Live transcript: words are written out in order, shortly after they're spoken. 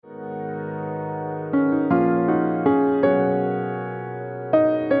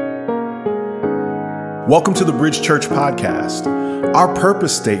Welcome to the Bridge Church podcast. Our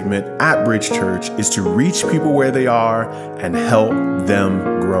purpose statement at Bridge Church is to reach people where they are and help them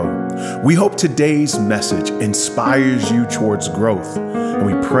grow. We hope today's message inspires you towards growth, and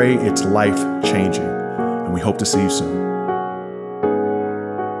we pray it's life-changing. And we hope to see you soon.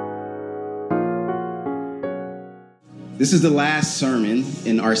 This is the last sermon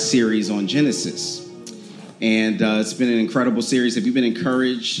in our series on Genesis. And it's been an incredible series. Have you been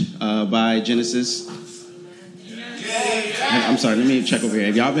encouraged by Genesis? I'm sorry, let me check over here.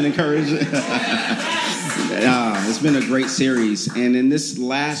 Have y'all been encouraged? It's been a great series. And in this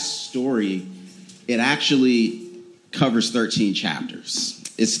last story, it actually covers 13 chapters.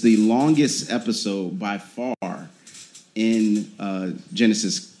 It's the longest episode by far in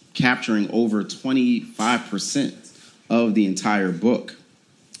Genesis, capturing over 25% of the entire book.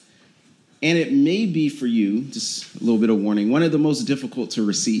 And it may be for you, just a little bit of warning, one of the most difficult to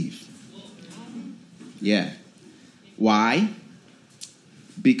receive. Yeah. Why?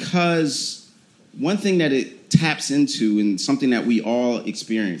 Because one thing that it taps into, and something that we all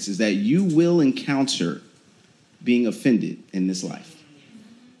experience, is that you will encounter being offended in this life.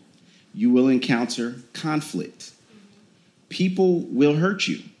 You will encounter conflict. People will hurt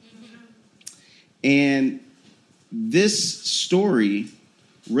you. And this story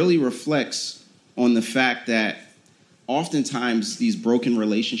really reflects on the fact that oftentimes these broken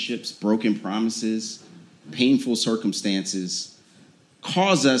relationships, broken promises, painful circumstances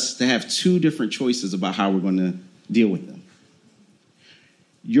cause us to have two different choices about how we're going to deal with them.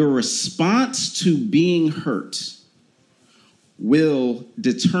 Your response to being hurt will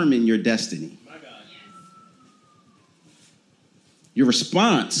determine your destiny. Your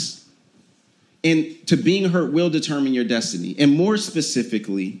response to being hurt will determine your destiny. And more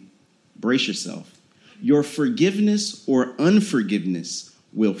specifically, brace yourself. Your forgiveness or unforgiveness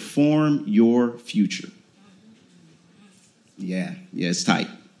will form your future. Yeah, it's tight.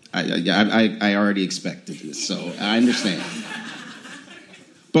 I already expected this, so I understand.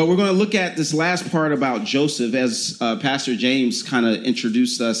 But we're going to look at this last part about Joseph. As Pastor James kind of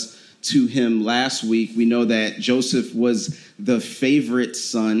introduced us to him last week, we know that Joseph was the favorite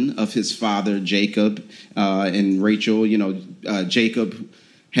son of his father, Jacob, and Rachel. You know, Jacob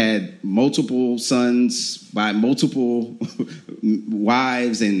had multiple sons by multiple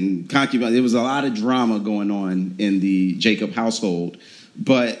wives and concubines. There was a lot of drama going on in the Jacob household.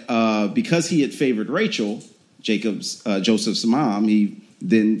 But because he had favored Rachel, Joseph's mom, he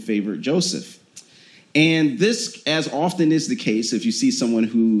then favored Joseph. And this, as often is the case, if you see someone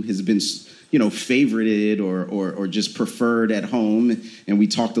who has been, favorited or just preferred at home, and we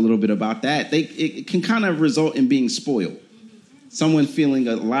talked a little bit about that, it can kind of result in being spoiled. Someone feeling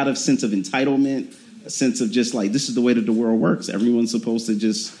a lot of sense of entitlement, a sense of just like, this is the way that the world works. Everyone's supposed to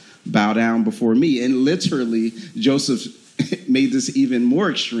just bow down before me. And literally, Joseph made this even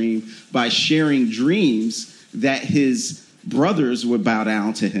more extreme by sharing dreams that his brothers would bow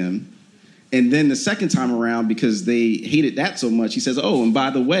down to him. And then the second time around, because they hated that so much, he says, oh, and by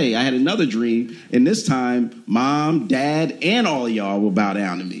the way, I had another dream. And this time, mom, dad, and all of y'all will bow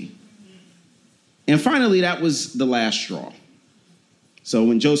down to me. And finally, that was the last straw. So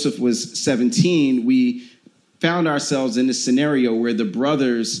when Joseph was 17, we found ourselves in this scenario where the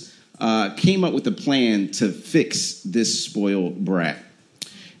brothers came up with a plan to fix this spoiled brat.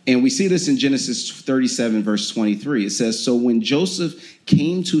 And we see this in Genesis 37, verse 23. It says, so when Joseph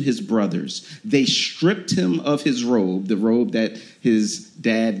came to his brothers, they stripped him of his robe, the robe that his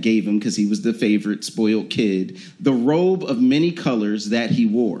dad gave him because he was the favorite spoiled kid, the robe of many colors that he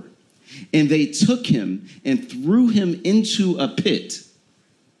wore. And they took him and threw him into a pit.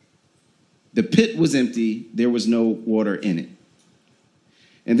 The pit was empty. There was no water in it.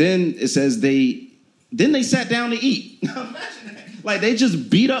 And then it says they sat down to eat. Imagine that. Like they just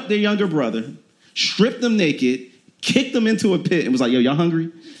beat up their younger brother, stripped them naked, kicked them into a pit, and was like, yo, y'all hungry?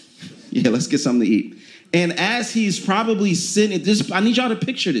 Yeah, let's get something to eat. And as he's probably sitting, I need y'all to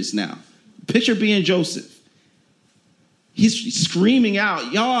picture this now. Picture being Joseph. He's screaming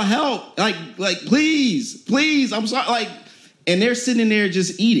out, y'all help, like, please, I'm sorry. And they're sitting there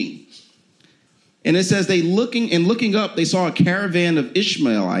just eating. And it says looking up, they saw a caravan of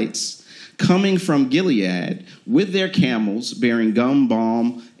Ishmaelites coming from Gilead with their camels bearing gum,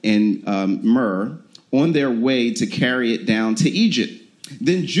 balm, and myrrh on their way to carry it down to Egypt.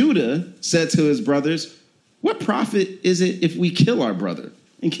 Then Judah said to his brothers, what profit is it if we kill our brother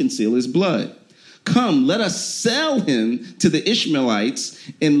and conceal his blood? Come, let us sell him to the Ishmaelites,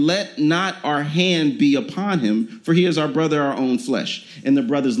 and let not our hand be upon him, for he is our brother, our own flesh. And the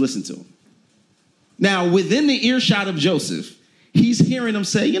brothers listened to him. Now, within the earshot of Joseph, he's hearing them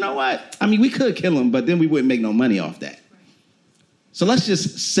say, you know what? I mean, we could kill him, but then we wouldn't make no money off that. So let's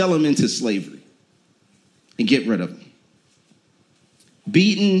just sell him into slavery and get rid of him.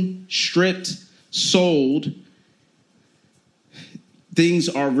 Beaten, stripped, sold. Things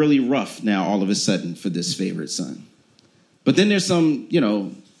are really rough now all of a sudden for this favorite son. But then there's some,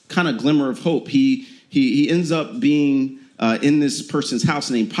 kind of glimmer of hope. He ends up being in this person's house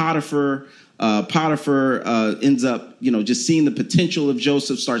named Potiphar. Potiphar ends up, just seeing the potential of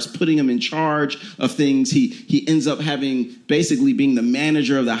Joseph, starts putting him in charge of things. He ends up basically being the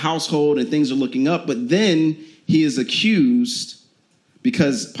manager of the household, and things are looking up. But then he is accused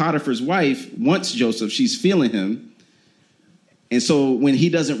because Potiphar's wife wants Joseph. She's feeling him. And so when he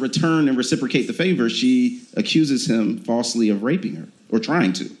doesn't return and reciprocate the favor, she accuses him falsely of raping her or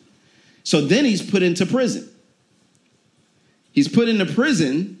trying to. So then he's put into prison. He's put into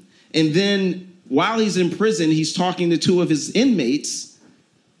prison. And then while he's in prison, he's talking to two of his inmates.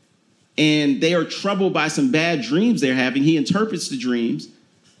 And they are troubled by some bad dreams they're having. He interprets the dreams.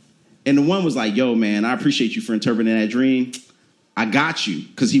 And the one was like, yo, man, I appreciate you for interpreting that dream. I got you,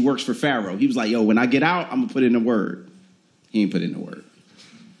 because he works for Pharaoh. He was like, yo, when I get out, I'm going to put in a word. He ain't put in a word.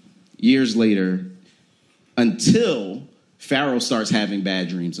 Years later, until Pharaoh starts having bad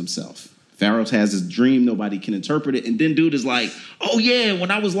dreams himself. Pharaoh has his dream, nobody can interpret it. And then dude is like, oh yeah,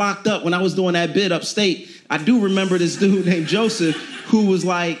 when I was locked up, when I was doing that bid upstate, I do remember this dude named Joseph who was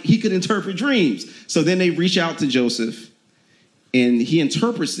like, he could interpret dreams. So then they reach out to Joseph and he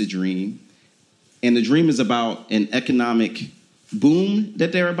interprets the dream. And the dream is about an economic boom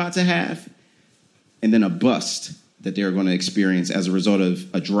that they're about to have and then a bust that they're going to experience as a result of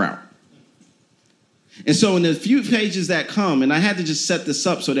a drought. And so in the few pages that come, and I had to just set this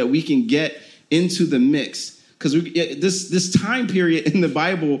up so that we can get into the mix, because this time period in the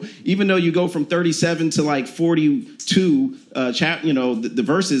Bible, even though you go from 37 to like 42, the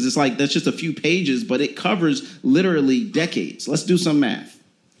verses, it's like that's just a few pages, but it covers literally decades. Let's do some math.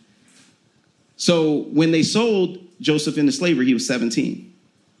 So when they sold Joseph into slavery, he was 17.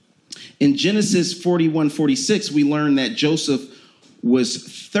 In Genesis 41:46, we learn that Joseph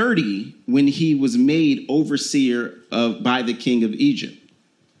was 30 when he was made overseer by the king of Egypt.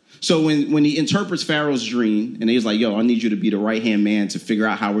 So when he interprets Pharaoh's dream, and he's like, yo, I need you to be the right-hand man to figure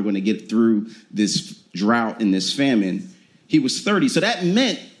out how we're going to get through this drought and this famine, he was 30. So that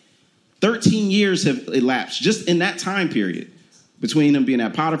meant 13 years have elapsed just in that time period between him being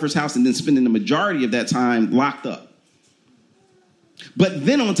at Potiphar's house and then spending the majority of that time locked up. But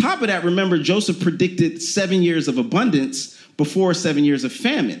then on top of that, remember, Joseph predicted 7 years of abundance before 7 years of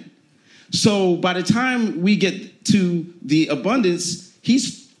famine. So by the time we get to the abundance,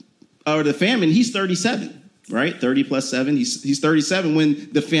 the famine, he's 37, right? 30 plus 7, he's 37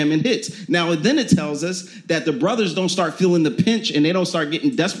 when the famine hits. Now, then it tells us that the brothers don't start feeling the pinch and they don't start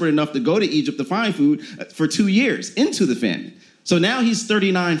getting desperate enough to go to Egypt to find food for 2 years into the famine. So now he's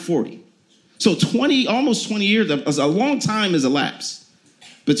 39, 40. So almost 20 years, a long time has elapsed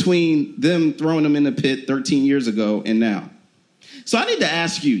between them throwing him in the pit 13 years ago and now. So I need to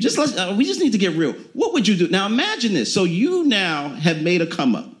ask you, we just need to get real. What would you do? Now imagine this. So you now have made a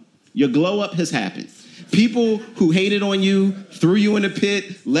come up. Your glow up has happened. People who hated on you, threw you in the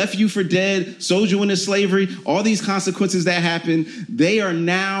pit, left you for dead, sold you into slavery, all these consequences that happened, they are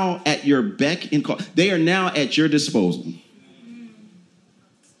now at your beck and call. They are now at your disposal.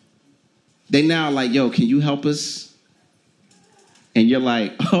 They now like, yo, can you help us? And you're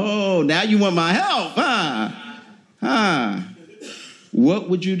like, oh, now you want my help, huh? What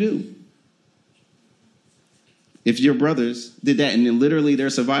would you do if your brothers did that and then literally their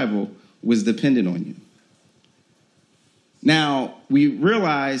survival was dependent on you? Now, we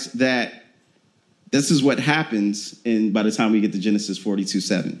realize that this is what happens by the time we get to Genesis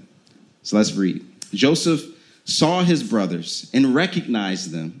 42:7. So let's read. Joseph saw his brothers and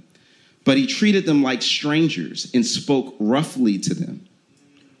recognized them, but he treated them like strangers and spoke roughly to them.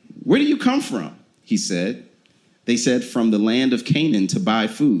 Where do you come from? He said. They said, from the land of Canaan to buy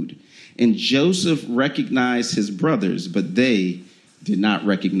food. And Joseph recognized his brothers, but they did not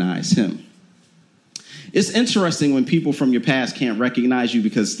recognize him. It's interesting when people from your past can't recognize you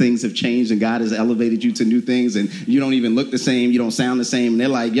because things have changed and God has elevated you to new things and you don't even look the same, you don't sound the same, and they're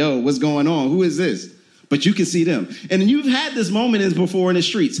like, yo, what's going on? Who is this? But you can see them. And you've had this moment before in the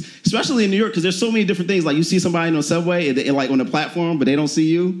streets, especially in New York, because there's so many different things. Like you see somebody on the subway and like on the platform, but they don't see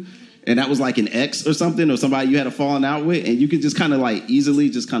you. And that was like an ex or something, or somebody you had a falling out with, and you could just kind of like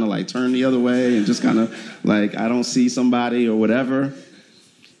easily just kind of like turn the other way and just kind of like, I don't see somebody or whatever.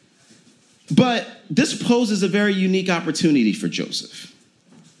 But this poses a very unique opportunity for Joseph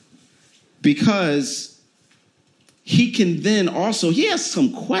because he can then also, he has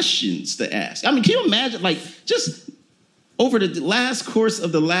some questions to ask. I mean, can you imagine, like, just over the last course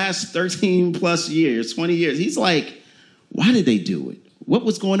of the last 13 plus years, 20 years, he's like, why did they do it? What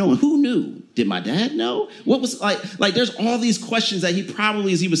was going on? Who knew? Did my dad know? What was like there's all these questions that he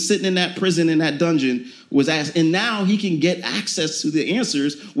probably, as he was sitting in that prison, in that dungeon, was asked. And now he can get access to the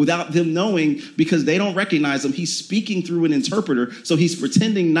answers without them knowing, because they don't recognize him. He's speaking through an interpreter, so he's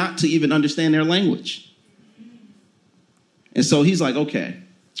pretending not to even understand their language. And so he's like, okay.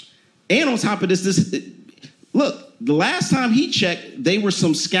 And on top of this, look, the last time he checked, they were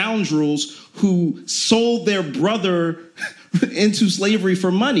some scoundrels who sold their brother into slavery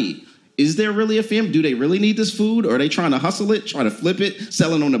for money. Is there really a family? Do they really need this food? Or are they trying to hustle it, trying to flip it,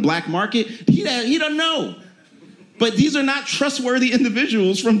 sell it on the black market? He doesn't know. But these are not trustworthy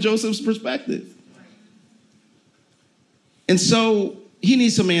individuals from Joseph's perspective. And so he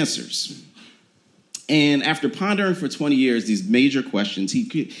needs some answers. And after pondering for 20 years these major questions,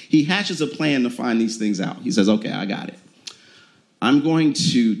 he hatches a plan to find these things out. He says, okay, I got it. I'm going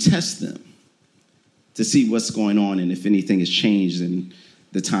to test them to see what's going on and if anything has changed in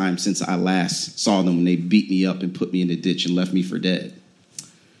the time since I last saw them, when they beat me up and put me in the ditch and left me for dead.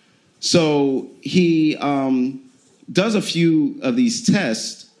 So he does a few of these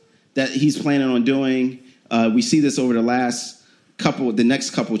tests that he's planning on doing. We see this over the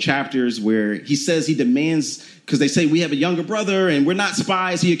next couple chapters, where he says he demands, because they say we have a younger brother and we're not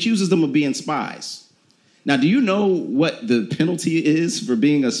spies. He accuses them of being spies. Now, do you know what the penalty is for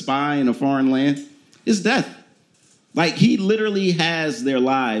being a spy in a foreign land? It's death. Like, he literally has their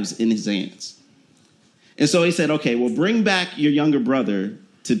lives in his hands. And so he said, okay, well, bring back your younger brother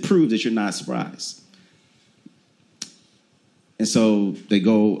to prove that you're not spies. And so they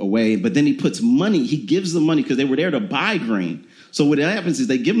go away, but then he puts money, he gives them money, because they were there to buy grain. So what happens is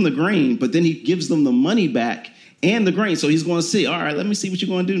they give him the grain, but then he gives them the money back and the grain. So he's going to see, all right, let me see what you're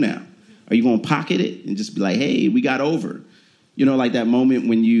going to do now. Are you going to pocket it and just be like, hey, we got over? You know, like that moment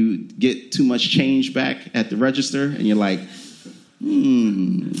when you get too much change back at the register and you're like,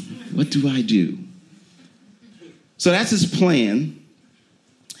 what do I do? So that's his plan.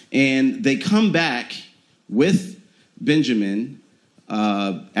 And they come back with Benjamin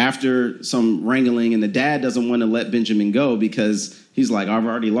after some wrangling, and the dad doesn't want to let Benjamin go because he's like, I've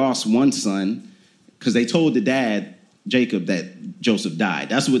already lost one son, because they told the dad, Jacob, that Joseph died.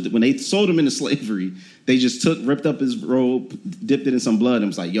 That's what, when they sold him into slavery, they just ripped up his robe, dipped it in some blood, and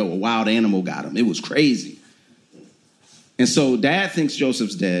was like, yo, a wild animal got him. It was crazy. And so dad thinks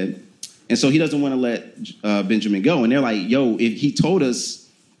Joseph's dead, and so he doesn't want to let Benjamin go. And they're like, yo, if he told us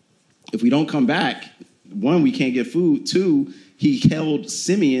if we don't come back, one, we can't get food. Two, he held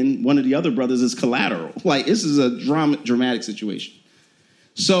Simeon, one of the other brothers, as collateral. Like, this is a dramatic situation.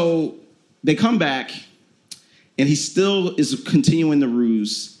 So they come back, and he still is continuing the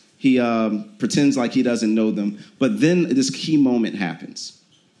ruse. He pretends like he doesn't know them. But then this key moment happens.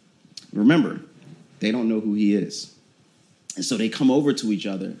 Remember, they don't know who he is. And so they come over to each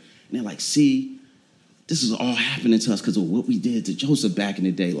other, and they're like, see, this is all happening to us because of what we did to Joseph back in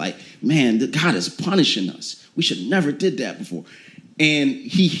the day. Like, man, God is punishing us. We should never did that before. And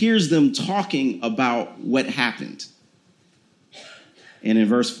he hears them talking about what happened. And in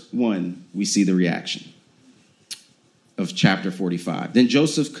verse 1, we see the reaction of chapter 45. Then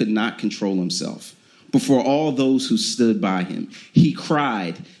Joseph could not control himself before all those who stood by him. He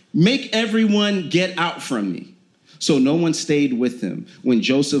cried, make everyone get out from me. So no one stayed with him when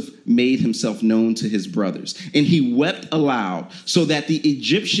Joseph made himself known to his brothers. And he wept aloud so that the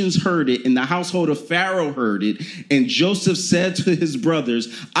Egyptians heard it and the household of Pharaoh heard it. And Joseph said to his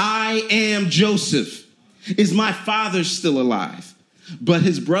brothers, I am Joseph. Is my father still alive? But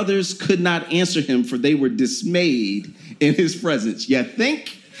his brothers could not answer him, for they were dismayed in his presence. You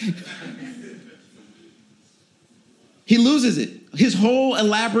think? He loses it. His whole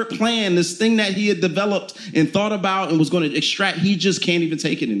elaborate plan, this thing that he had developed and thought about and was going to extract, he just can't even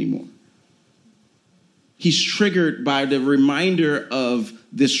take it anymore. He's triggered by the reminder of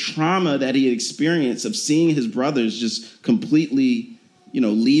this trauma that he had experienced of seeing his brothers just completely,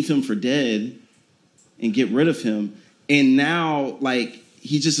 leave him for dead and get rid of him. And now,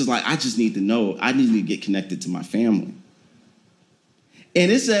 he just is like, I just need to know. I need to get connected to my family. And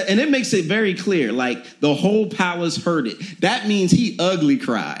it makes it very clear, the whole palace heard it. That means he ugly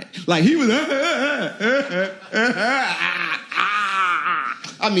cried. He was,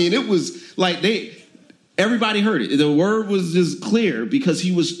 I mean, it was everybody heard it. The word was just clear because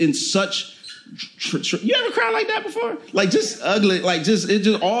he was in such, you ever cried like that before? Just ugly,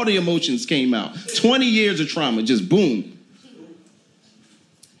 all the emotions came out. 20 years of trauma, just boom.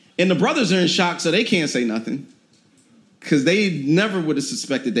 And the brothers are in shock, so they can't say nothing. because they never would have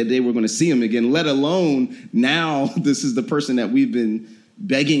suspected that they were going to see him again, let alone now this is the person that we've been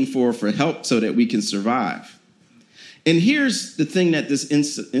begging for help so that we can survive. And here's the thing that this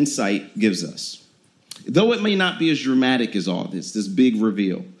insight gives us. Though it may not be as dramatic as all this big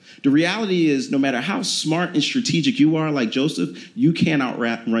reveal, the reality is no matter how smart and strategic you are, like Joseph, you can't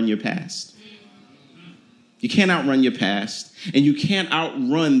outrun your past. You can't outrun your past, and you can't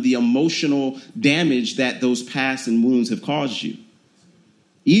outrun the emotional damage that those past and wounds have caused you.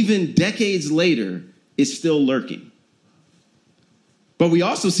 Even decades later, it's still lurking. But we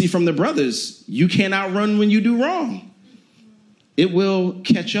also see from the brothers, you can't outrun when you do wrong. It will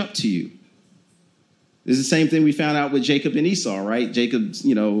catch up to you. This is the same thing we found out with Jacob and Esau, right? Jacob,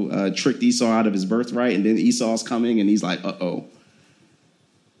 tricked Esau out of his birthright, and then Esau's coming, and he's like, uh-oh.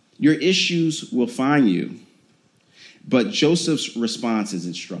 Your issues will find you. But Joseph's response is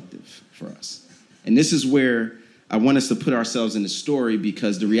instructive for us. And this is where I want us to put ourselves in the story,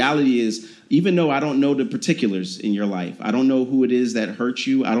 because the reality is, even though I don't know the particulars in your life, I don't know who it is that hurt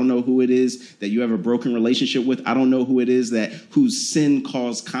you, I don't know who it is that you have a broken relationship with, I don't know who it is whose sin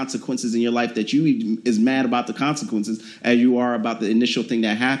caused consequences in your life that you is mad about the consequences as you are about the initial thing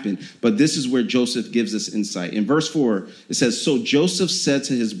that happened. But this is where Joseph gives us insight. In verse 4, it says, "So Joseph said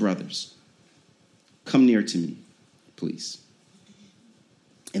to his brothers, 'Come near to me, please.'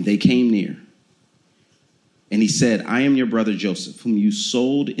 And they came near. And he said, 'I am your brother Joseph, whom you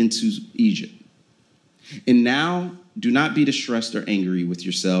sold into Egypt. And now do not be distressed or angry with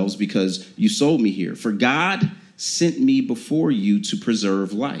yourselves because you sold me here. For God sent me before you to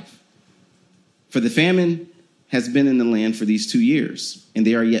preserve life. For the famine has been in the land for these 2 years, and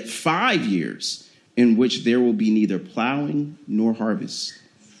there are yet 5 years in which there will be neither plowing nor harvest.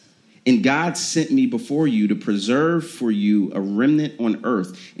 And God sent me before you to preserve for you a remnant on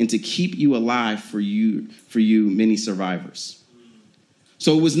earth and to keep you alive for you many survivors.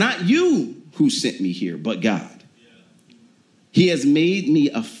 So it was not you who sent me here, but God. He has made me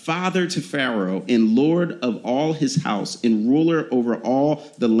a father to Pharaoh and lord of all his house and ruler over all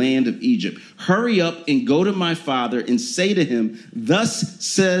the land of Egypt. Hurry up and go to my father and say to him, thus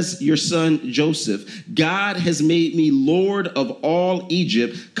says your son Joseph, God has made me lord of all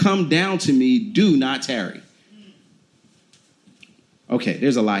Egypt. Come down to me. Do not tarry.'" Okay,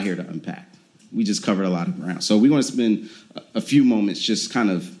 there's a lot here to unpack. We just covered a lot of ground. So we want to spend a few moments just kind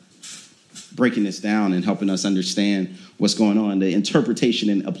of breaking this down and helping us understand what's going on. The interpretation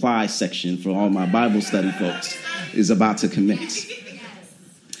and apply section for all my Bible study folks is about to commence.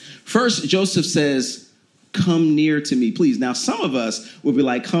 First, Joseph says, "Come near to me, please." Now, some of us will be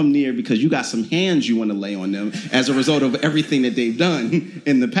like, come near because you got some hands you want to lay on them as a result of everything that they've done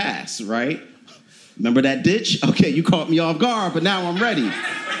in the past, right? Remember that ditch? Okay, you caught me off guard, but now I'm ready.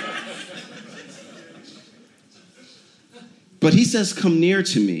 But he says, "Come near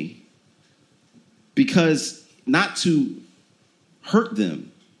to me," because not to hurt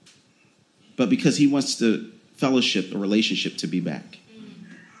them, but because he wants the fellowship, the relationship to be back.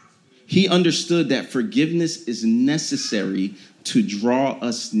 He understood that forgiveness is necessary to draw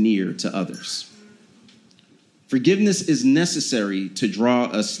us near to others. Forgiveness is necessary to draw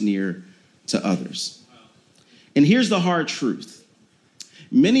us near to others. And here's the hard truth.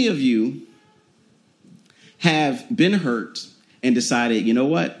 Many of you have been hurt and decided, you know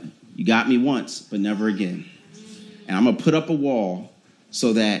what? You got me once, but never again. And I'm going to put up a wall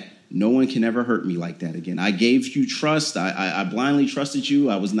so that no one can ever hurt me like that again. I gave you trust. I blindly trusted you.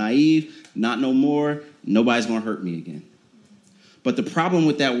 I was naive. Not no more. Nobody's going to hurt me again. But the problem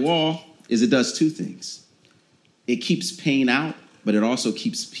with that wall is it does two things. It keeps pain out, but it also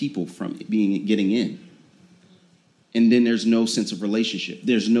keeps people from getting in. And then there's no sense of relationship.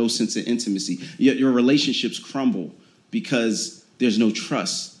 There's no sense of intimacy. Your relationships crumble because there's no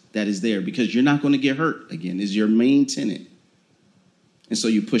trust that is there, because you're not going to get hurt again is your main tenet. And so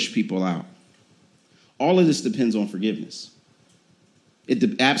you push people out. All of this depends on forgiveness.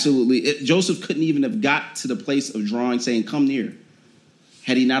 Joseph couldn't even have got to the place of saying, come near,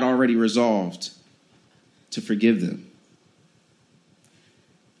 had he not already resolved to forgive them.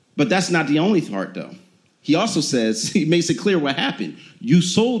 But that's not the only part, though. He also says, he makes it clear what happened. You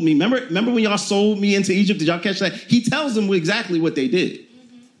sold me. Remember when y'all sold me into Egypt? Did y'all catch that? He tells them exactly what they did.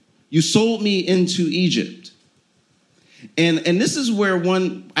 Mm-hmm. You sold me into Egypt. And this is where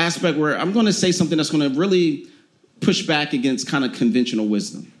one aspect where I'm going to say something that's going to really push back against kind of conventional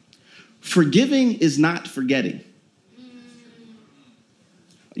wisdom. Forgiving is not forgetting.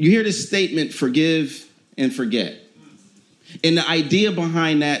 You hear this statement, forgive and forget. And the idea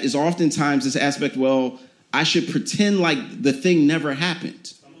behind that is oftentimes this aspect, well, I should pretend like the thing never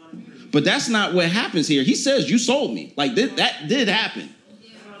happened. But that's not what happens here. He says, you sold me. Like that did happen.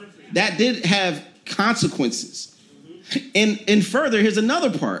 That did have consequences. And further, here's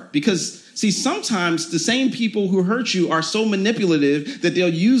another part. Because, see, sometimes the same people who hurt you are so manipulative that they'll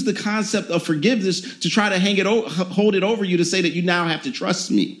use the concept of forgiveness to try to hold it over you to say that you now have to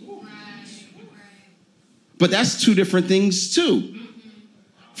trust me. But that's two different things, too.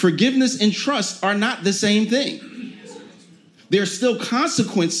 Forgiveness and trust are not the same thing. There are still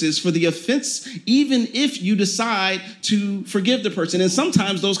consequences for the offense, even if you decide to forgive the person. And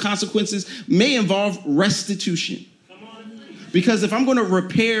sometimes those consequences may involve restitution. Because if I'm going to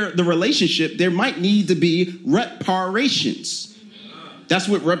repair the relationship, there might need to be reparations. That's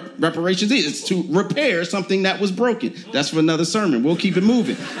what reparations is. It's to repair something that was broken. That's for another sermon. We'll keep it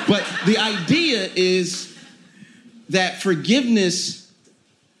moving. But the idea is that forgiveness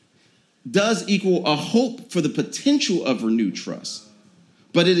does equal a hope for the potential of renewed trust.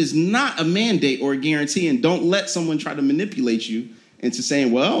 But it is not a mandate or a guarantee. And don't let someone try to manipulate you into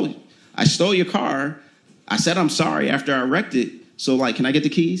saying, well, I stole your car. I said I'm sorry after I wrecked it. So, can I get the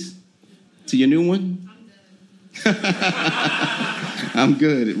keys to your new one? I'm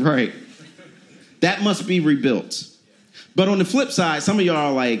good. Right. That must be rebuilt. But on the flip side, some of y'all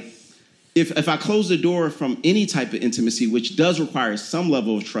are like, if I close the door from any type of intimacy, which does require some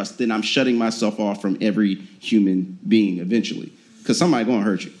level of trust, then I'm shutting myself off from every human being eventually, because somebody's going to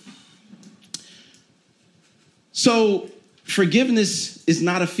hurt you. So forgiveness is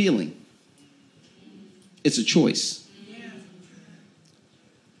not a feeling. It's a choice.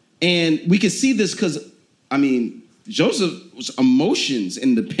 And we can see this because, Joseph's emotions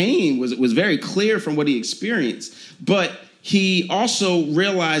and the pain was very clear from what he experienced. But he also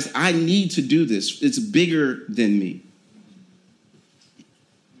realized, I need to do this. It's bigger than me.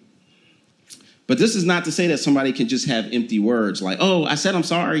 But this is not to say that somebody can just have empty words like, oh, I said I'm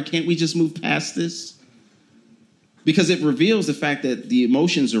sorry. Can't we just move past this? Because it reveals the fact that the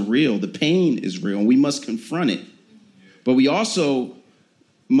emotions are real. The pain is real, and we must confront it. But we also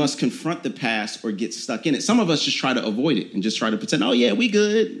must confront the past or get stuck in it. Some of us just try to avoid it and just try to pretend, oh, yeah, we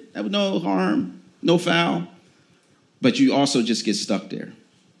good. That was no harm, no foul. But you also just get stuck there.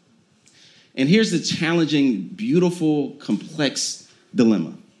 And here's the challenging, beautiful, complex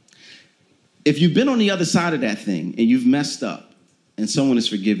dilemma. If you've been on the other side of that thing and you've messed up and someone has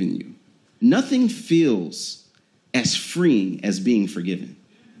forgiven you, nothing feels as freeing as being forgiven.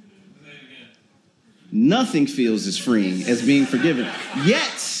 Nothing feels as freeing as being forgiven.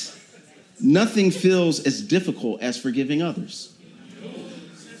 Yet, nothing feels as difficult as forgiving others.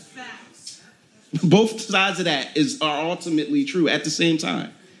 Both sides of that are ultimately true at the same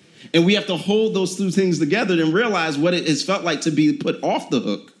time. And we have to hold those two things together and realize what it has felt like to be put off the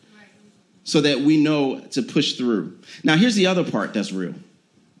hook so that we know to push through. Now, here's the other part that's real.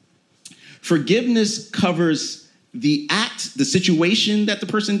 Forgiveness covers the act, the situation that the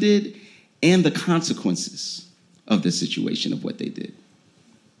person did, and the consequences of the situation of what they did.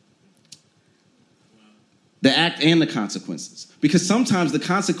 The act and the consequences. Because sometimes the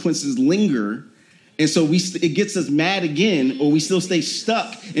consequences linger. And so it gets us mad again, or we still stay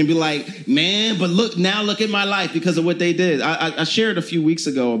stuck and be like, man, but look at my life because of what they did. I shared a few weeks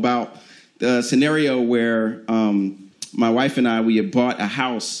ago about the scenario where my wife and we had bought a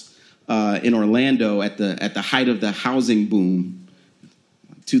house in Orlando at the height of the housing boom,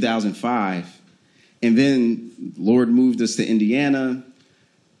 2005. And then Lord moved us to Indiana,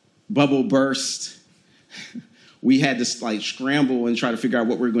 bubble burst. We had to scramble and try to figure out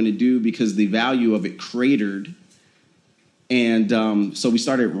what we were going to do because the value of it cratered. And so we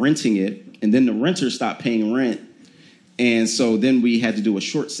started renting it. And then the renter stopped paying rent. And so then we had to do a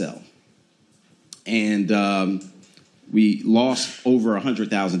short sale. And we lost over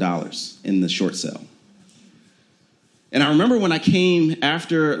 $100,000 in the short sale. And I remember when I came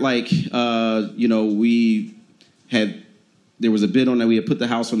after, there was a bid on that. We had put the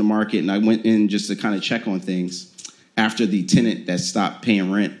house on the market, and I went in just to kind of check on things after the tenant that stopped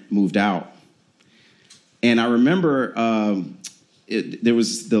paying rent moved out. And I remember there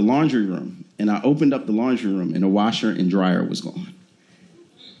was the laundry room, and I opened up the laundry room, and the washer and dryer was gone.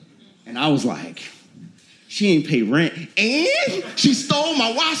 And I was like, she ain't pay rent, and she stole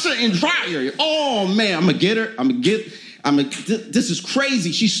my washer and dryer. Oh, man, I'm going to get her. This is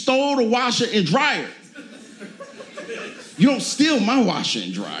crazy. She stole the washer and dryer. You don't steal my washer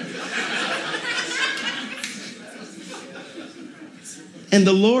and dryer. And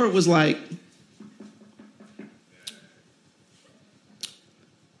the Lord was like,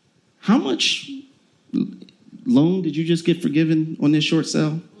 how much loan did you just get forgiven on this short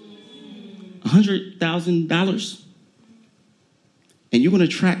sale? $100,000. And you're going to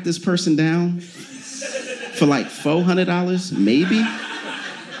track this person down for like $400, maybe?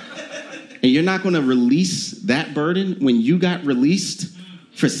 And you're not going to release that burden when you got released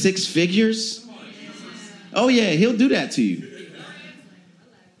for 6 figures? Oh, yeah, he'll do that to you.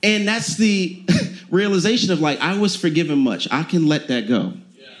 And that's the realization of like, I was forgiven much. I can let that go.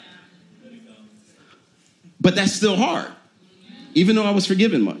 But that's still hard, even though I was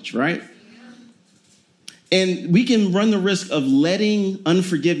forgiven much, right? And we can run the risk of letting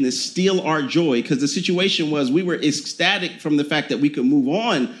unforgiveness steal our joy, because the situation was we were ecstatic from the fact that we could move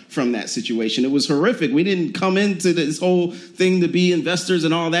on from that situation. It was horrific. We didn't come into this whole thing to be investors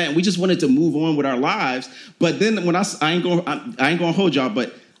and all that, and we just wanted to move on with our lives. But then when I ain't gonna hold y'all,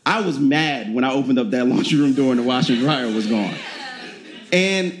 but I was mad when I opened up that laundry room door and the washer and dryer was gone.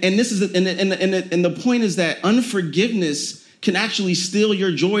 And this is and the point is that unforgiveness can actually steal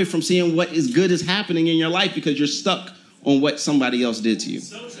your joy from seeing what is good is happening in your life because you're stuck on what somebody else did to you.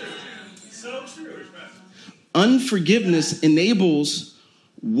 So true. So true. Unforgiveness enables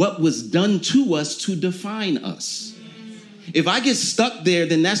what was done to us to define us. If I get stuck there,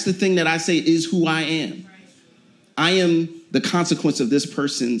 then that's the thing that I say is who I am. I am the consequence of this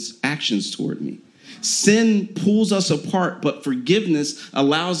person's actions toward me. Sin pulls us apart, but forgiveness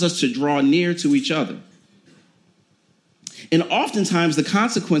allows us to draw near to each other. And oftentimes, the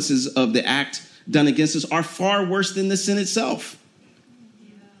consequences of the act done against us are far worse than the sin itself.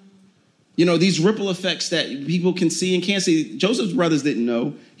 Yeah. You know, these ripple effects that people can see and can't see. Joseph's brothers didn't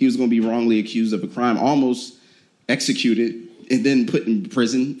know he was going to be wrongly accused of a crime, almost executed, and then put in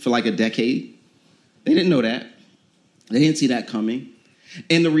prison for like a decade. They didn't know that. They didn't see that coming.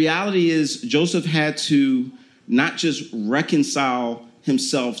 And the reality is Joseph had to not just reconcile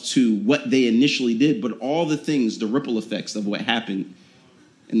himself to what they initially did, but all the things, the ripple effects of what happened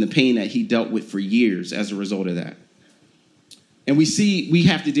and the pain that he dealt with for years as a result of that. And we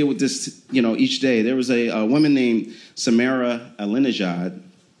have to deal with this, each day. There was a woman named Samara Alinejad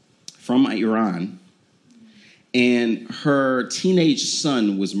from Iran, and her teenage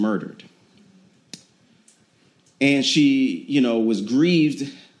son was murdered. And she, was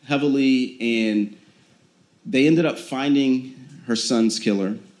grieved heavily, and they ended up finding her son's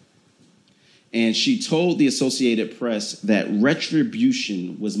killer. And she told the Associated Press that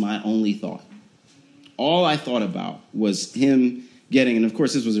retribution was my only thought. All I thought about was him getting, and of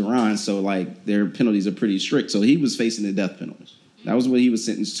course this was Iran, so like their penalties are pretty strict. So he was facing the death penalty. That was what he was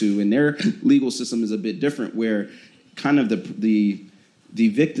sentenced to. And their legal system is a bit different, where kind of the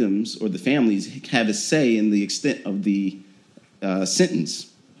victims or the families have a say in the extent of the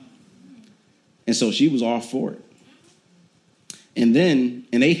sentence. And so she was all for it. And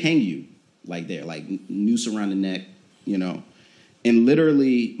they hang you like noose around the neck, And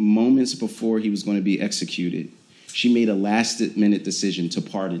literally moments before he was going to be executed, she made a last-minute decision to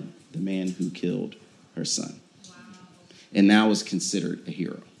pardon the man who killed her son. Wow. And now is considered a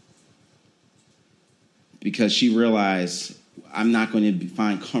hero. Because she realized, I'm not going to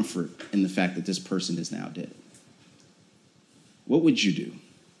find comfort in the fact that this person is now dead. What would you do?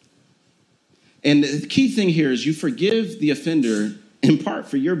 And the key thing here is you forgive the offender in part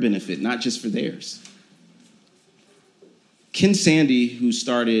for your benefit, not just for theirs. Ken Sandy, who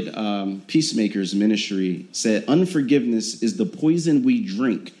started Peacemakers Ministry, said, unforgiveness is the poison we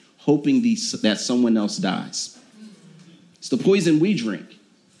drink, hoping that someone else dies. It's the poison we drink.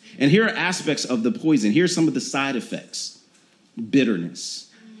 And here are aspects of the poison. Here's some of the side effects.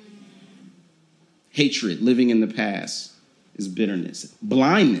 Bitterness. Hatred, living in the past, is bitterness.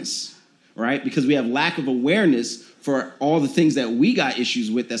 Blindness, right? Because we have lack of awareness for all the things that we got issues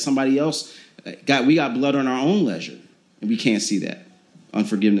with that somebody else got. We got blood on our own leisure, and we can't see that.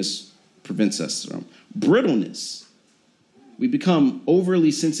 Unforgiveness prevents us from. Brittleness. We become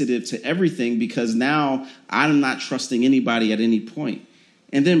overly sensitive to everything because now I'm not trusting anybody at any point.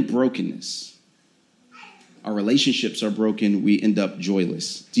 And then brokenness. Our relationships are broken. We end up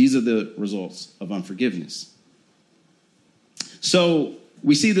joyless. These are the results of unforgiveness. So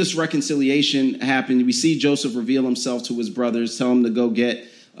we see this reconciliation happen. We see Joseph reveal himself to his brothers, tell them to go get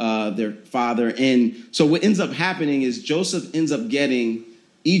their father. And so what ends up happening is Joseph ends up getting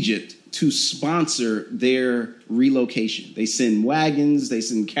Egypt to sponsor their relocation. They send wagons, they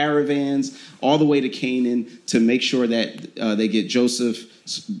send caravans all the way to Canaan to make sure that they get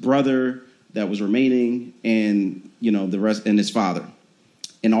Joseph's brother that was remaining and, the rest, and his father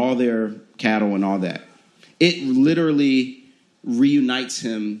and all their cattle and all that. It literally reunites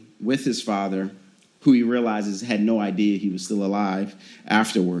him with his father, who he realizes had no idea he was still alive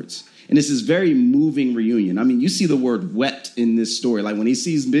afterwards. And it's this very moving reunion. I mean, you see the word wept in this story. Like when he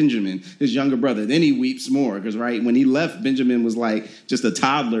sees Benjamin, his younger brother, then he weeps more. Because, right, when he left, Benjamin was like just a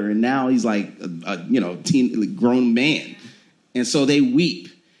toddler. And now he's like a grown man. And so they weep.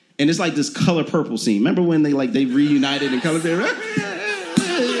 And it's like this Color Purple scene. Remember when they reunited in Color Purple?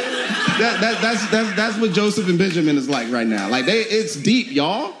 That's what Joseph and Benjamin is like right now. Like it's deep,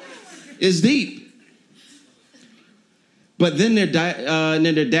 y'all. It's deep. But then their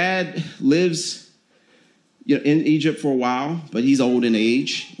dad lives in Egypt for a while, but he's old in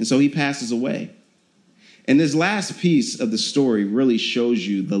age, and so he passes away. And this last piece of the story really shows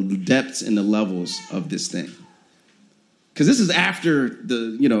you the depths and the levels of this thing. Because this is after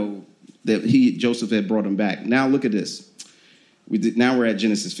Joseph had brought him back. Now look at this. Now we're at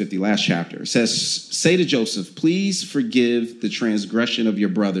Genesis 50, last chapter. It says, say to Joseph, please forgive the transgression of your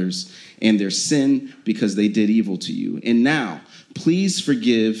brothers and their sin because they did evil to you. And now, please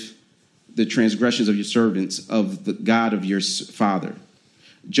forgive the transgressions of your servants of the God of your father.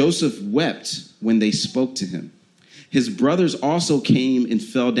 Joseph wept when they spoke to him. His brothers also came and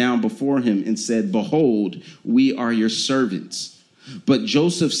fell down before him and said, behold, we are your servants. But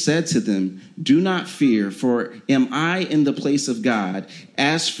Joseph said to them, do not fear, for am I in the place of God?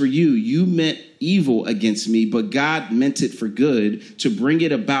 As for you, you meant evil against me, but God meant it for good to bring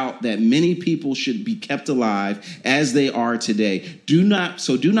it about that many people should be kept alive as they are today. Do not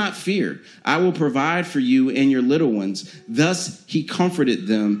fear. I will provide for you and your little ones. Thus he comforted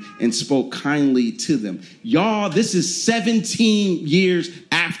them and spoke kindly to them. Y'all, this is 17 years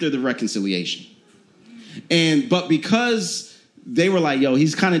after the reconciliation. But because they were like, yo,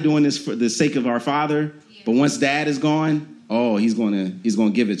 he's kind of doing this for the sake of our father. But once dad is gone, he's going to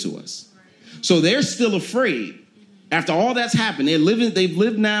give it to us. So they're still afraid. After all that's happened, they've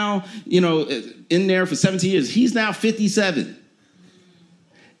lived now, in there for 17 years. He's now 57.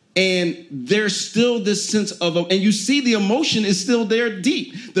 And there's still this sense of, and you see the emotion is still there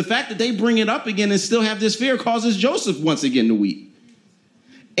deep. The fact that they bring it up again and still have this fear causes Joseph once again to weep.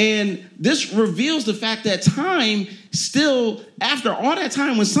 And this reveals the fact that time still, after all that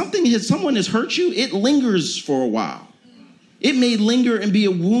time, when someone has hurt you, it lingers for a while. It may linger and be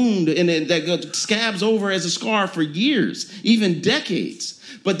a wound and that scabs over as a scar for years, even decades.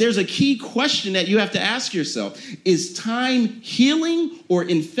 But there's a key question that you have to ask yourself. Is time healing or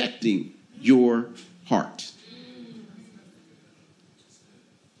infecting your heart?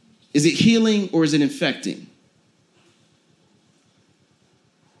 Is it healing or is it infecting?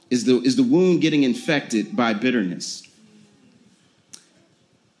 Is the wound getting infected by bitterness?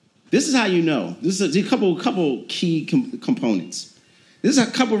 This is how you know. This is a couple key components. This is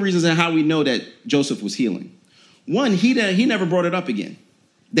a couple of reasons on how we know that Joseph was healing. One, he never brought it up again.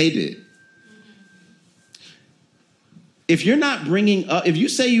 They did. If you're not bringing up, if you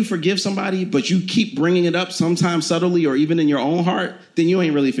say you forgive somebody, but you keep bringing it up sometimes subtly or even in your own heart, then you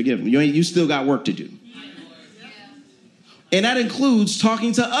ain't really forgiven. You still got work to do. And that includes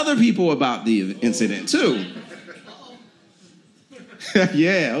talking to other people about the incident, too.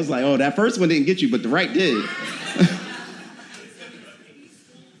 Yeah, I was like, that first one didn't get you, but the right did.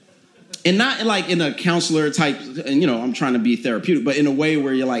 And not like in a counselor type, and I'm trying to be therapeutic, but in a way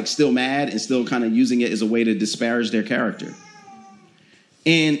where you're like still mad and still kind of using it as a way to disparage their character.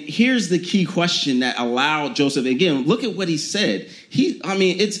 And here's the key question that allowed Joseph, again, look at what he said.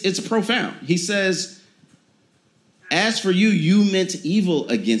 It's profound. He says, as for you, you meant evil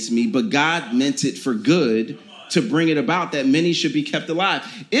against me, but God meant it for good to bring it about that many should be kept alive.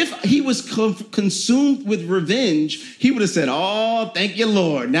 If he was consumed with revenge, he would have said, thank you,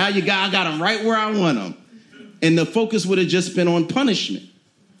 Lord. Now I got him right where I want him. And the focus would have just been on punishment.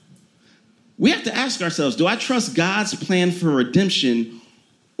 We have to ask ourselves, do I trust God's plan for redemption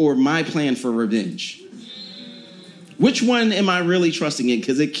or my plan for revenge? Which one am I really trusting in?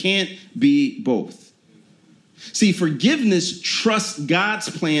 Because it can't be both. See, forgiveness trusts God's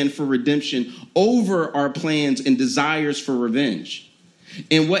plan for redemption over our plans and desires for revenge.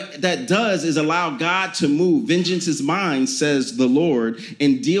 And what that does is allow God to move. Vengeance is mine, says the Lord,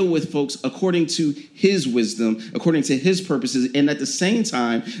 and deal with folks according to his wisdom, according to his purposes. And at the same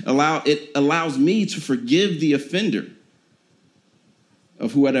time, it allows me to forgive the offender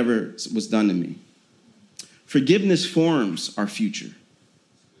of whatever was done to me. Forgiveness forms our future.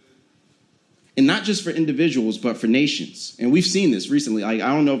 And not just for individuals, but for nations. And we've seen this recently. I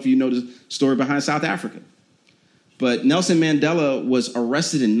don't know if you know the story behind South Africa. But Nelson Mandela was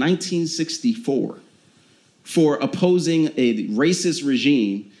arrested in 1964 for opposing a racist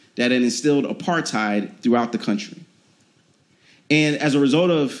regime that had instilled apartheid throughout the country. And as a result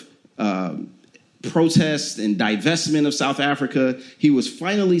of protest and divestment of South Africa, he was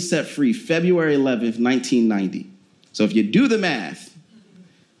finally set free February 11th, 1990. So if you do the math,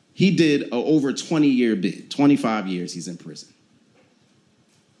 he did a over 20-year bid. 25 years he's in prison.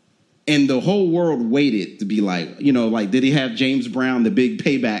 And the whole world waited to be like, did he have James Brown, the big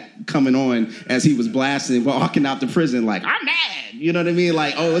payback, coming on as he was blasting, walking out the prison like, I'm mad. You know what I mean?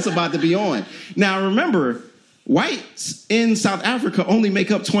 Like, oh, it's about to be on. Now, remember, whites in South Africa only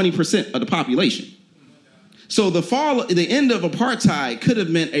make up 20% of the population. So the end of apartheid could have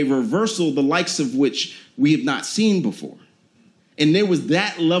meant a reversal, the likes of which we have not seen before. And there was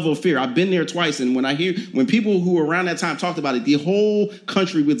that level of fear. I've been there twice, and when people who were around that time talked about it, the whole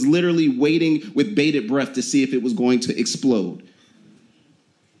country was literally waiting with bated breath to see if it was going to explode.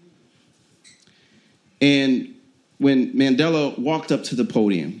 And when Mandela walked up to the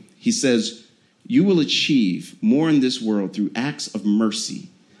podium, he says, "You will achieve more in this world through acts of mercy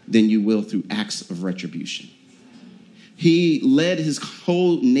than you will through acts of retribution." He led his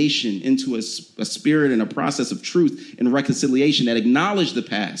whole nation into a spirit and a process of truth and reconciliation that acknowledged the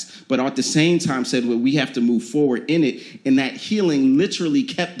past, but at the same time said, well, we have to move forward in it. And that healing literally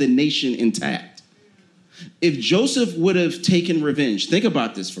kept the nation intact. If Joseph would have taken revenge, think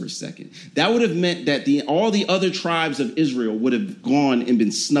about this for a second. That would have meant that all the other tribes of Israel would have gone and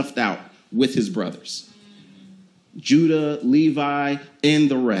been snuffed out with his brothers. Judah, Levi, and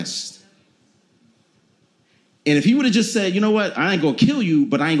the rest. And if he would have just said, you know what, I ain't going to kill you,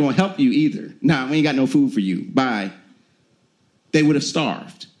 but I ain't going to help you either. Nah, we ain't got no food for you. Bye. They would have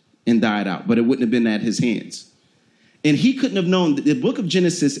starved and died out, but it wouldn't have been at his hands. And he couldn't have known that the book of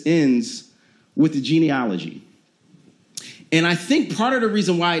Genesis ends with the genealogy. And I think part of the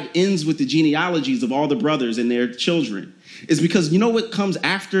reason why it ends with the genealogies of all the brothers and their children is because you know what comes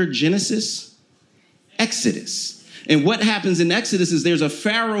after Genesis? Exodus. And what happens in Exodus is there's a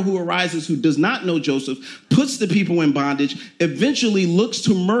Pharaoh who arises who does not know Joseph, puts the people in bondage, eventually looks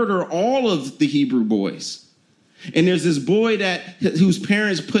to murder all of the Hebrew boys. And there's this boy whose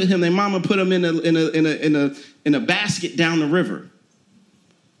parents their mama put him in a basket down the river.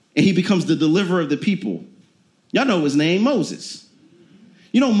 And he becomes the deliverer of the people. Y'all know his name, Moses.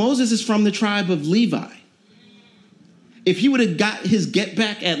 You know, Moses is from the tribe of Levi. If he would have got his get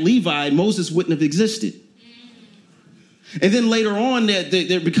back at Levi, Moses wouldn't have existed. And then later on,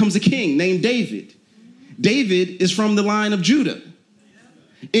 there becomes a king named David. David is from the line of Judah.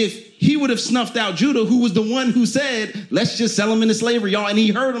 If he would have snuffed out Judah, who was the one who said, let's just sell him into slavery, y'all, and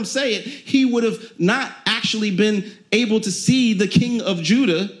he heard him say it, he would have not actually been able to see the king of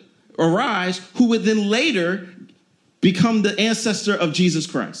Judah arise, who would then later become the ancestor of Jesus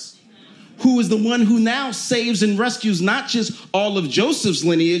Christ, who is the one who now saves and rescues not just all of Joseph's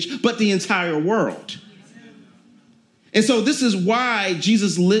lineage, but the entire world. And so this is why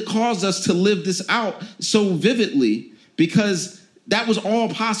Jesus calls us to live this out so vividly, because that was all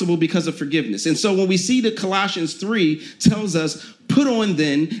possible because of forgiveness. And so when we see that Colossians 3 tells us, put on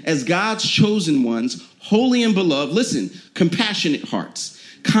then as God's chosen ones, holy and beloved, listen, compassionate hearts,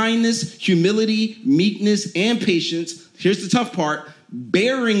 kindness, humility, meekness, and patience. Here's the tough part.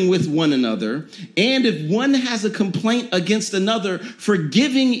 Bearing with one another, and if one has a complaint against another,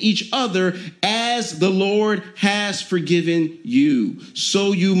 forgiving each other as the Lord has forgiven you.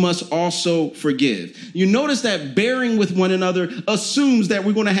 So you must also forgive. You notice that bearing with one another assumes that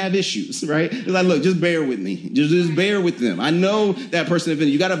we're going to have issues, right? It's like, look, just bear with me. Just bear with them. I know that person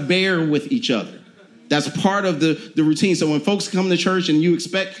offended. You got to bear with each other. That's part of the routine. So when folks come to church and you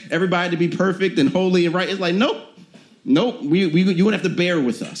expect everybody to be perfect and holy and right, it's like, nope. You're going to have to bear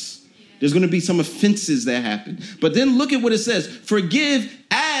with us. There's going to be some offenses that happen. But then look at what it says. Forgive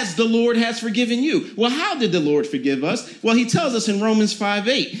as the Lord has forgiven you. Well, how did the Lord forgive us? Well, he tells us in Romans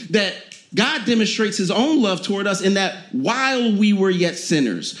 5:8 that God demonstrates his own love toward us in that while we were yet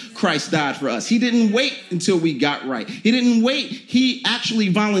sinners, Christ died for us. He didn't wait until we got right. He didn't wait. He actually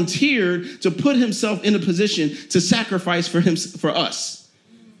volunteered to put himself in a position to sacrifice for us.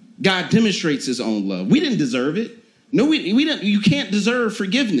 God demonstrates his own love. We didn't deserve it. No, we don't. You can't deserve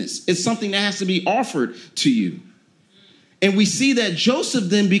forgiveness. It's something that has to be offered to you. And we see that Joseph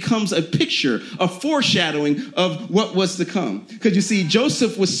then becomes a picture, a foreshadowing of what was to come. Because you see,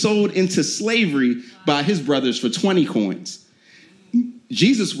 Joseph was sold into slavery by his brothers for 20 coins.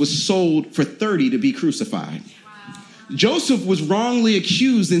 Jesus was sold for 30 to be crucified. Joseph was wrongly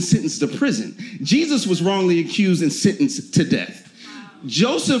accused and sentenced to prison. Jesus was wrongly accused and sentenced to death.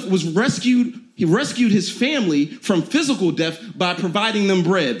 Joseph was rescued. He rescued his family from physical death by providing them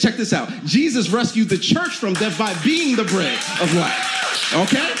bread. Check this out. Jesus rescued the church from death by being the bread of life.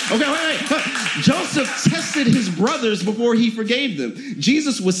 Okay, wait. Joseph tested his brothers before he forgave them.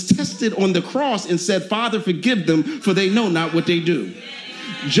 Jesus was tested on the cross and said, Father, forgive them, for they know not what they do.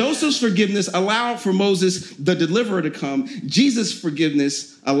 Joseph's forgiveness allowed for Moses, the deliverer, to come. Jesus'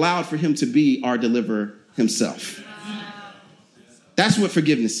 forgiveness allowed for him to be our deliverer himself. That's what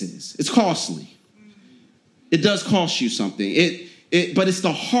forgiveness is. It's costly. It does cost you something. But it's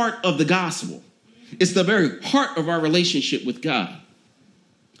the heart of the gospel. It's the very heart of our relationship with God.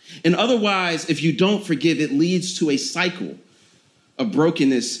 And otherwise, if you don't forgive, it leads to a cycle of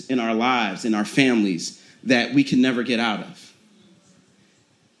brokenness in our lives, in our families, that we can never get out of.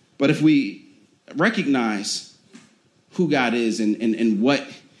 But if we recognize who God is and what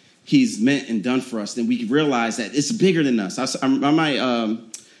he's meant and done for us, then we can realize that it's bigger than us. My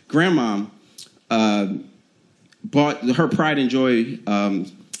grandma bought, her pride and joy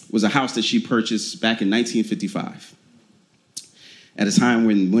was a house that she purchased back in 1955. At a time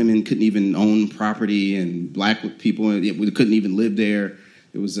when women couldn't even own property and black people couldn't even live there.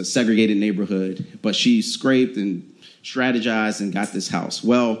 It was a segregated neighborhood. But she scraped and strategized and got this house.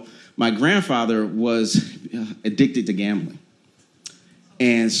 Well, my grandfather was addicted to gambling.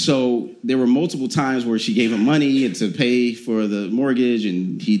 And so there were multiple times where she gave him money to pay for the mortgage,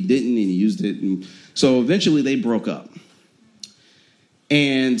 and he didn't, and he used it. And so eventually they broke up.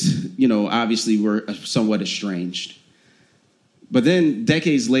 And, obviously we're somewhat estranged. But then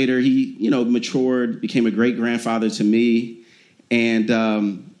decades later, he, matured, became a great-grandfather to me,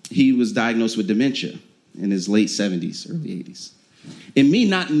 and he was diagnosed with dementia in his late 70s, early 80s. And me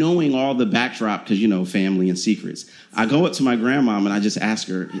not knowing all the backdrop, because, family and secrets, I go up to my grandmom and I just ask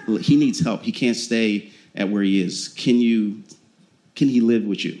her, he needs help. He can't stay at where he is. Can he live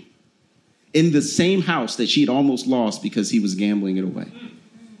with you? In the same house that she'd almost lost because he was gambling it away.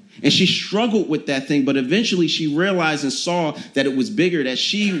 And she struggled with that thing, but eventually she realized and saw that it was bigger, that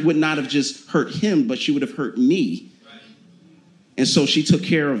she would not have just hurt him, but she would have hurt me. And so she took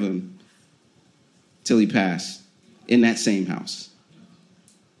care of him till he passed in that same house.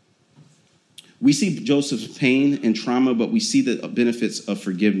 We see Joseph's pain and trauma, but we see the benefits of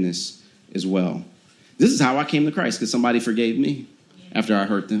forgiveness as well. This is how I came to Christ, because somebody forgave me after I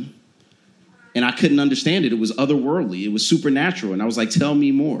hurt them. And I couldn't understand it. It was otherworldly. It was supernatural. And I was like, tell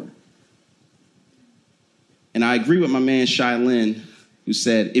me more. And I agree with my man, Shai Lin, who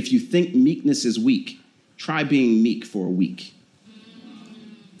said, if you think meekness is weak, try being meek for a week.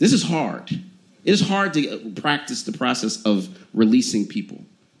 This is hard. It is hard to practice the process of releasing people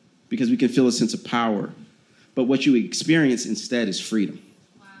because we can feel a sense of power. But what you experience instead is freedom,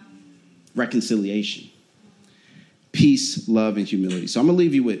 reconciliation, peace, love, and humility. So I'm going to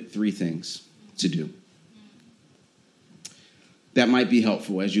leave you with 3 things to do that might be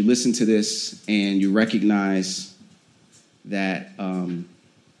helpful as you listen to this and you recognize that I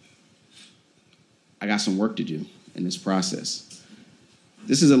got some work to do in this process.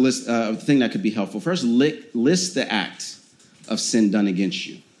 This is a list of a thing that could be helpful. First, list the act of sin done against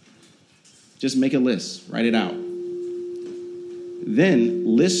you. Just make a list, write it out.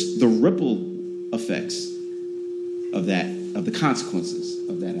 Then list the ripple effects of the consequences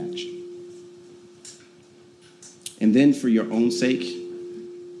of that action. And then, for your own sake,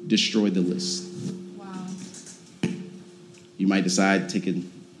 destroy the list. Wow. You might decide to take a,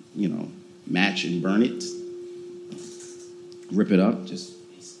 match and burn it. Rip it up. Just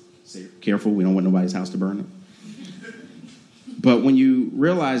say, careful, we don't want nobody's house to burn it. But when you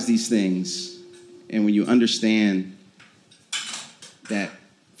realize these things, and when you understand that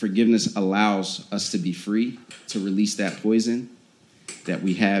forgiveness allows us to be free, to release that poison that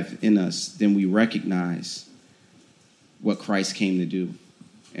we have in us, then we recognize what Christ came to do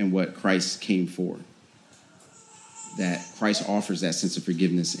and what Christ came for. That Christ offers that sense of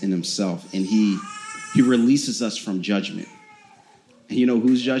forgiveness in himself, and he releases us from judgment. And you know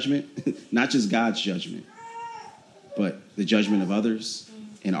whose judgment? Not just God's judgment, but the judgment of others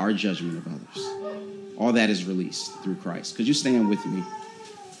and our judgment of others. All that is released through Christ. Could you stand with me?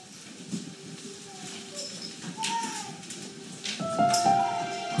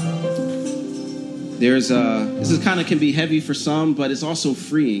 This is kind of can be heavy for some, but it's also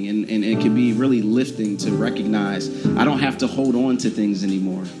freeing and it can be really lifting to recognize I don't have to hold on to things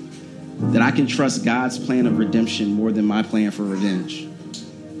anymore. That I can trust God's plan of redemption more than my plan for revenge.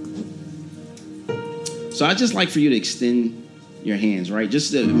 So I'd just like for you to extend your hands, right?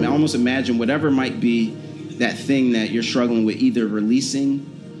 Just to almost imagine whatever might be that thing that you're struggling with, either releasing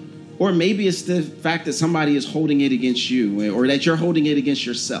Or maybe it's the fact that somebody is holding it against you, or that you're holding it against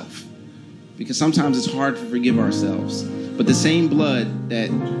yourself. Because sometimes it's hard to forgive ourselves. But the same blood that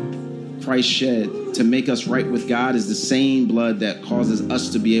Christ shed to make us right with God is the same blood that causes us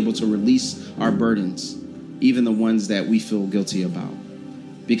to be able to release our burdens, even the ones that we feel guilty about.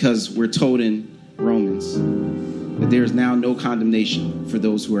 Because we're told in Romans that there is now no condemnation for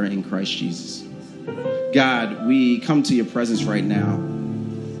those who are in Christ Jesus. God, we come to your presence right now,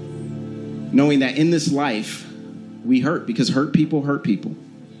 knowing that in this life we hurt, because hurt people hurt people.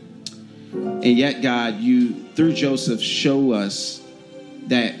 And yet, God, you, through Joseph, show us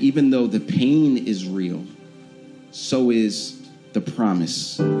that even though the pain is real, so is the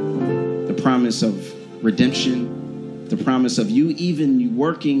promise of redemption, the promise of you even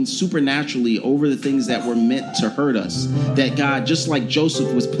working supernaturally over the things that were meant to hurt us. That God, just like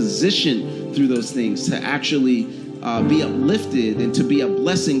Joseph was positioned through those things to actually be uplifted and to be a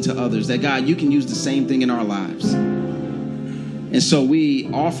blessing to others, that God, you can use the same thing in our lives. And so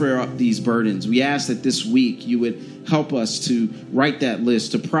we offer up these burdens. We ask that this week you would help us to write that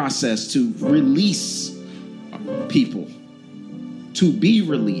list, to process, to release people, to be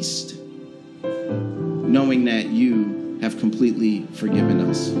released, knowing that you have completely forgiven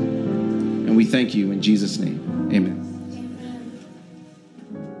us. And we thank you in Jesus' name. Amen.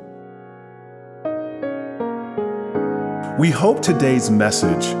 We hope today's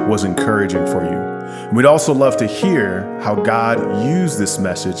message was encouraging for you. We'd also love to hear how God used this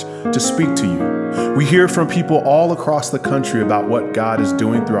message to speak to you. We hear from people all across the country about what God is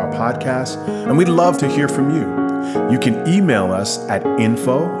doing through our podcast, and we'd love to hear from you. You can email us at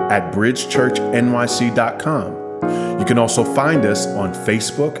info@bridgechurchnyc.com. You can also find us on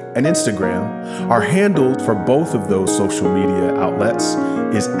Facebook and Instagram. Our handle for both of those social media outlets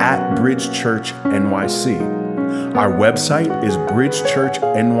is @bridgechurchnyc. Our website is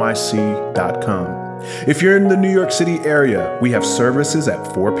bridgechurchnyc.com. If you're in the New York City area, we have services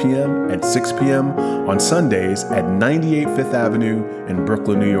at 4 p.m. and 6 p.m. on Sundays at 98 Fifth Avenue in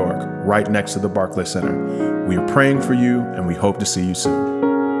Brooklyn, New York, right next to the Barclays Center. We are praying for you, and we hope to see you soon.